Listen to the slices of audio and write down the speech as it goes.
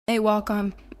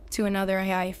welcome to another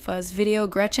AI Fuzz video.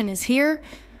 Gretchen is here,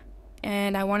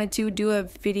 and I wanted to do a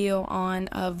video on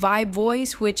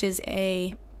VibeVoice, which is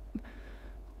a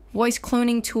voice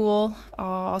cloning tool,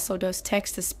 also does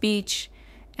text-to-speech,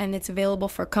 and it's available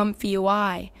for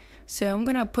ComfyUI. So I'm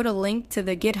going to put a link to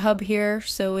the GitHub here.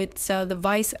 So it's the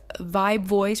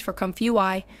VibeVoice for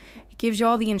ComfyUI. It gives you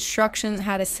all the instructions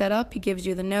how to set up. It gives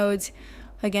you the nodes.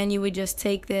 Again, you would just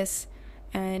take this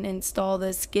and install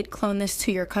this, git clone this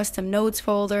to your custom nodes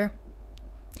folder.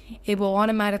 It will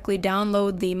automatically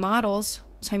download the models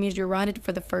sometimes you run it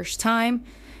for the first time.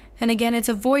 And again, it's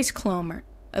a voice cloner,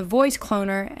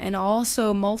 and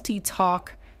also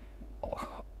multi-talk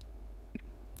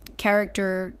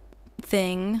character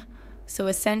thing. So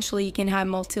essentially you can have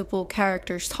multiple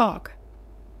characters talk.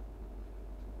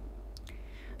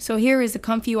 So here is the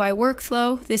ComfyUI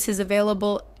workflow. This is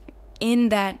available in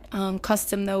that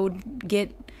custom node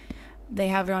git. They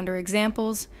have it under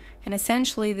examples, and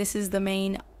essentially this is the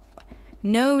main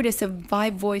node. It's a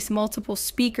VibeVoice multiple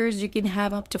speakers. You can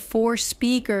have up to 4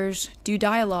 speakers do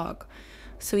dialogue,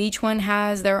 so each one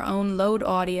has their own load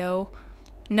audio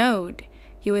node.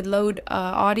 You would load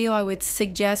audio. I would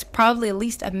suggest probably at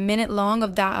least a minute long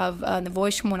of that of the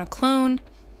voice you want to clone.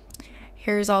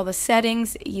 Here's all the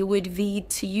settings. You would need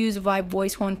to use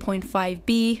VibeVoice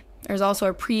 1.5b. There's also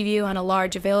a preview and a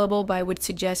large available, but I would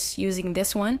suggest using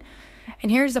this one.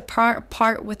 And here's the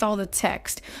part with all the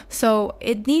text. So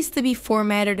it needs to be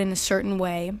formatted in a certain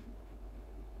way.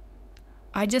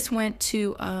 I just went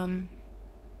to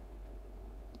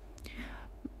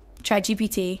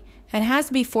ChatGPT. It has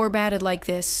to be formatted like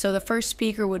this. So the first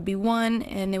speaker would be 1,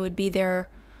 and it would be their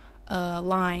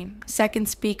line. Second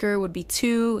speaker would be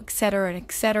 2, etc.,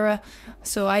 etc.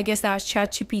 So I guess I asked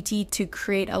ChatGPT to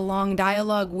create a long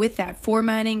dialogue with that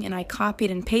formatting, and I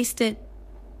copied and pasted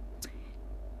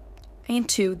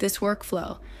into this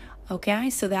workflow. Okay,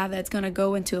 so that's going to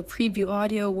go into a preview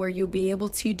audio where you'll be able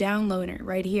to download it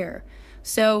right here.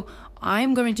 So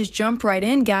I'm going to just jump right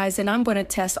in, guys, and I'm going to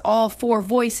test all 4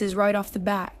 voices right off the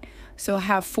bat. So I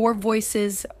have 4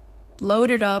 voices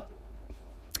loaded up,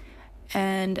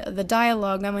 and the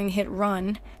dialogue, I'm going to hit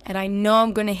run, and I know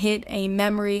I'm going to hit a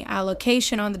memory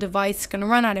allocation on the device. It's going to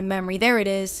run out of memory. There it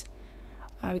is,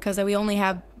 because we only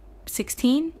have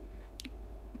 16,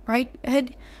 right,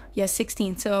 Ed? Yeah,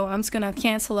 16. So I'm just going to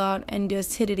cancel out and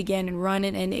just hit it again and run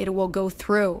it, and it will go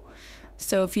through.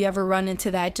 So if you ever run into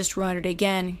that, just run it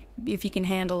again if you can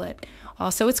handle it.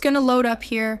 Also, it's going to load up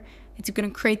here. It's going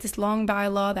to create this long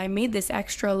dialogue. I made this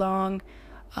extra long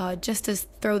just to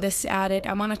throw this at it.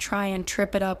 I'm going to try and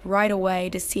trip it up right away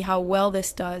to see how well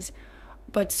this does.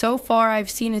 But so far, I've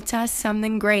seen it test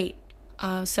something great.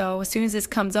 So as soon as this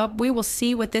comes up, we will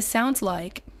see what this sounds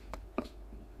like.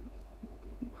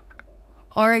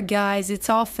 Alright guys, it's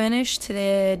all finished.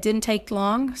 It didn't take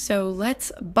long. So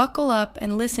let's buckle up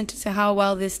and listen to how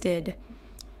well this did.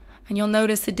 And you'll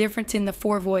notice the difference in the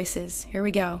 4 voices. Here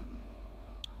we go.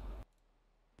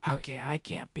 Okay, I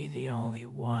can't be the only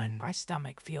one. My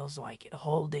stomach feels like it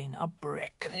holding a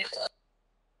brick.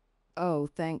 Oh,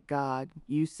 thank God.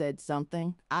 You said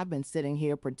something. I've been sitting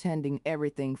here pretending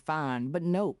everything fine, but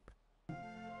nope.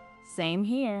 Same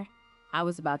here. I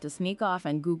was about to sneak off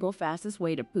and Google fastest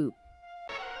way to poop.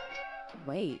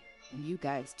 Wait, you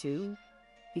guys too?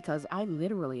 Because I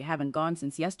literally haven't gone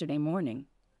since yesterday morning.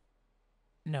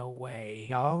 No way.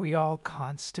 Are we all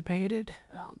constipated?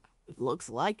 Looks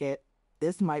like it.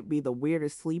 This might be the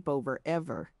weirdest sleepover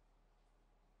ever.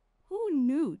 Who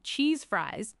knew cheese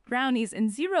fries, brownies,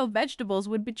 and 0 vegetables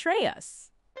would betray us?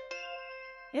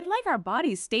 It's like our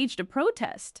bodies staged a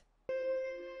protest.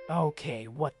 Okay,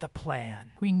 what the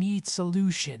plan? We need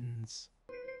solutions.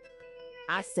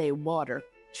 I say water.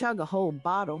 Chug a whole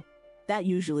bottle. That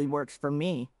usually works for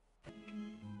me.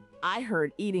 I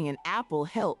heard eating an apple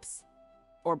helps.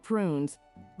 Or prunes,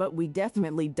 but we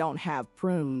definitely don't have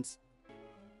prunes.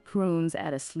 Prunes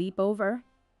at a sleepover?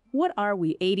 What are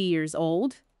we, 80 years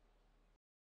old?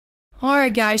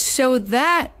 Alright guys, so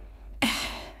that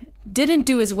didn't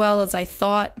do as well as I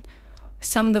thought.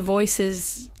 Some of the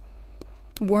voices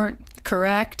weren't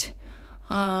correct.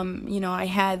 I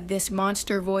had this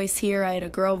monster voice here. I had a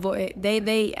girl voice.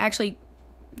 They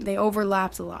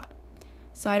overlapped a lot.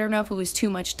 So I don't know if it was too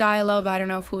much dialogue. I don't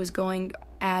know if it was going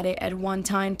at it at one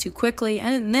time too quickly.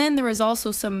 And then there was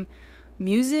also some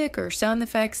music or sound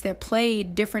effects that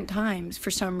played different times for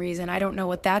some reason. I don't know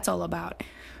what that's all about.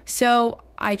 So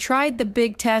I tried the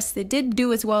big test. It didn't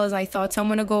do as well as I thought. So I'm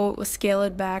going to go scale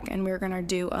it back, and we're going to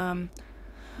do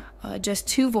just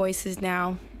 2 voices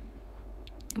now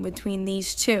between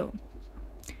these 2.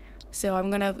 So I'm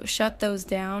going to shut those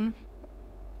down.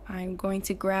 I'm going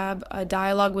to grab a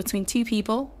dialogue between two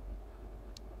people.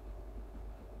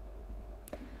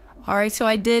 Alright, so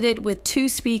I did it with 2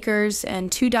 speakers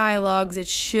and 2 dialogues. It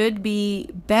should be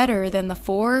better than the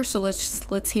 4, so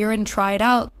let's hear it and try it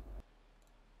out.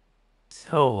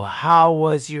 So, how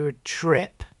was your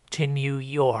trip to New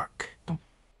York?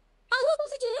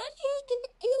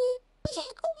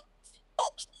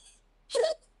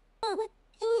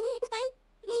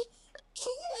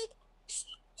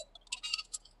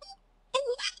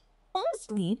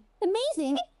 Honestly,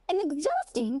 amazing and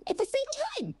exhausting at the same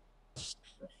time.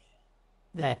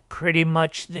 That pretty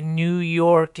much the New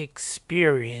York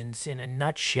experience in a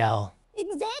nutshell.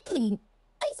 Exactly.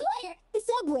 I swear, the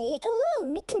subway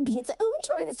alone can be its own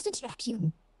tourist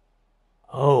attraction.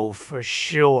 Oh, for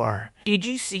sure. Did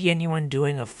you see anyone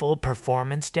doing a full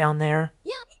performance down there?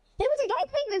 Yeah, there was a guy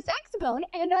playing the saxophone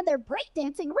and another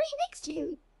breakdancing right next to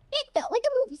you. It felt like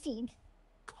a movie scene.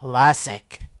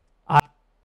 Classic.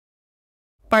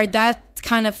 But that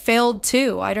kind of failed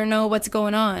too. I don't know what's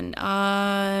going on.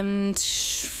 I'm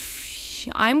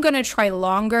gonna try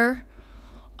longer,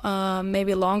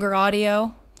 maybe longer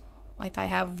audio. Like I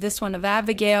have this one of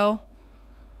Abigail.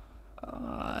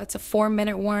 It's a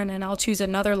 4-minute one, and I'll choose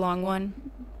another long one.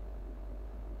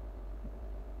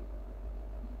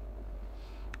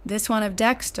 This one of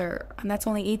Dexter, and that's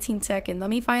only 18 seconds. Let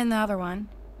me find the other one.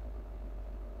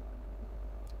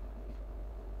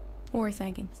 4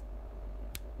 seconds.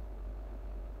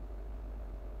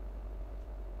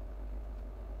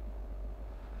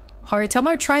 Alright, I'm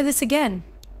gonna try this again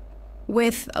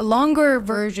with longer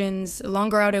versions,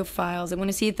 longer audio files. I want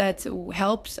to see if that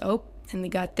helps. Oh, and we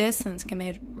got this, and it's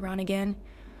gonna run again.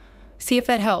 See if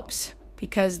that helps,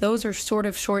 because those are sort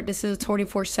of short. This is a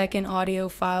 24-second audio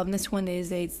file, and this one is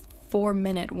a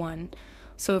 4-minute one.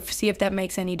 So see if that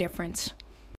makes any difference.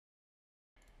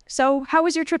 So, how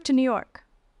was your trip to New York?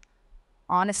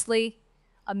 Honestly,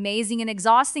 amazing and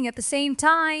exhausting at the same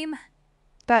time.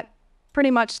 That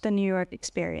pretty much the New York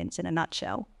experience in a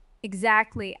nutshell.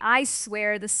 Exactly. I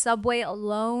swear the subway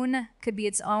alone could be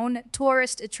its own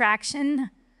tourist attraction.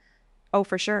 Oh,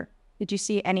 for sure. Did you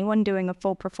see anyone doing a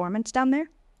full performance down there?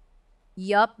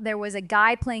 Yup, there was a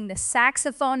guy playing the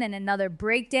saxophone and another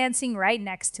breakdancing right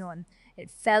next to him. It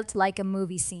felt like a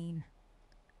movie scene.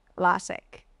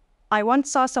 Classic. I once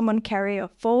saw someone carry a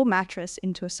full mattress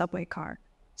into a subway car.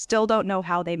 Still don't know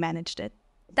how they managed it.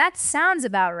 That sounds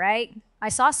about right. I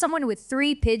saw someone with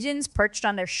 3 pigeons perched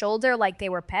on their shoulder like they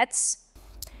were pets.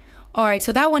 Alright,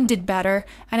 so that one did better,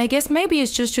 and I guess maybe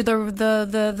it's just to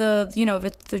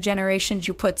the generations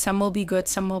you put. Some will be good,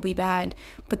 some will be bad,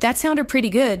 but that sounded pretty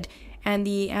good, and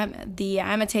the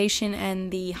imitation and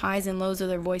the highs and lows of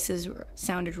their voices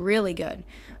sounded really good.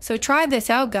 So try this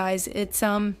out, guys. It's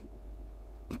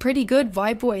pretty good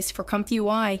VibeVoice for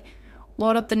ComfyUI.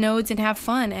 Load up the nodes and have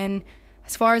fun, and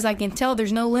as far as I can tell,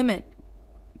 there's no limit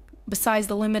besides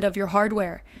the limit of your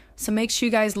hardware. So make sure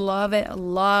you guys love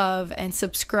and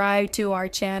subscribe to our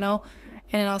channel,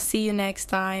 and I'll see you next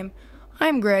time.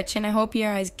 I'm Gretchen. I hope you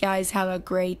guys have a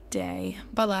great day.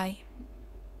 Bye-bye.